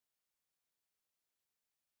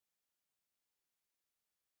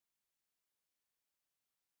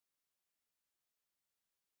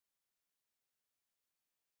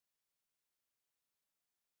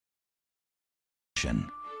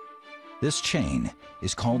action. This chain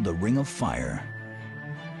is called the Ring of Fire.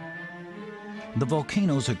 The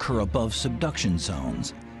volcanoes occur above subduction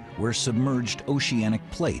zones, where submerged oceanic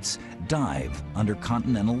plates dive under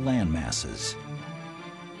continental land masses.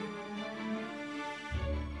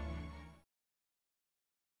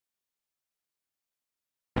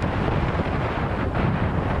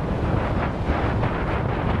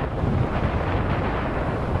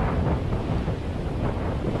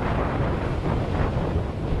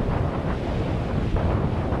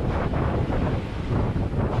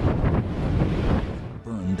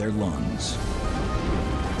 Burn their lungs.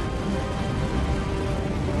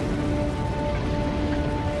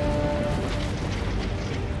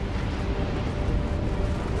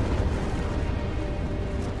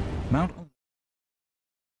 Mount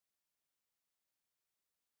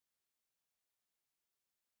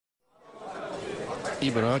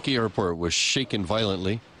Ibaraki Airport was shaken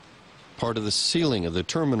violently. Part of the ceiling of the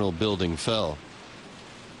terminal building fell.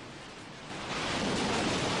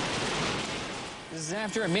 This is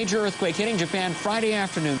after a major earthquake hitting Japan Friday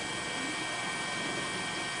afternoon.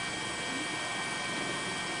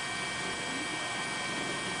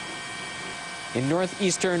 In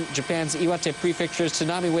northeastern Japan's Iwate Prefecture,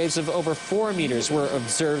 tsunami waves of over 4 meters were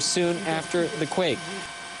observed soon after the quake.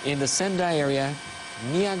 In the Sendai area,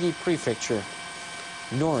 Miyagi Prefecture,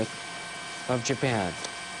 north of Japan.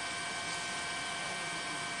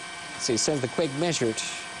 So it says the quake measured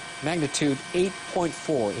magnitude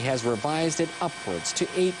 8.4. It has revised it upwards to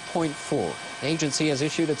 8.4. The agency has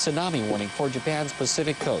issued a tsunami warning for Japan's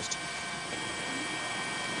Pacific coast.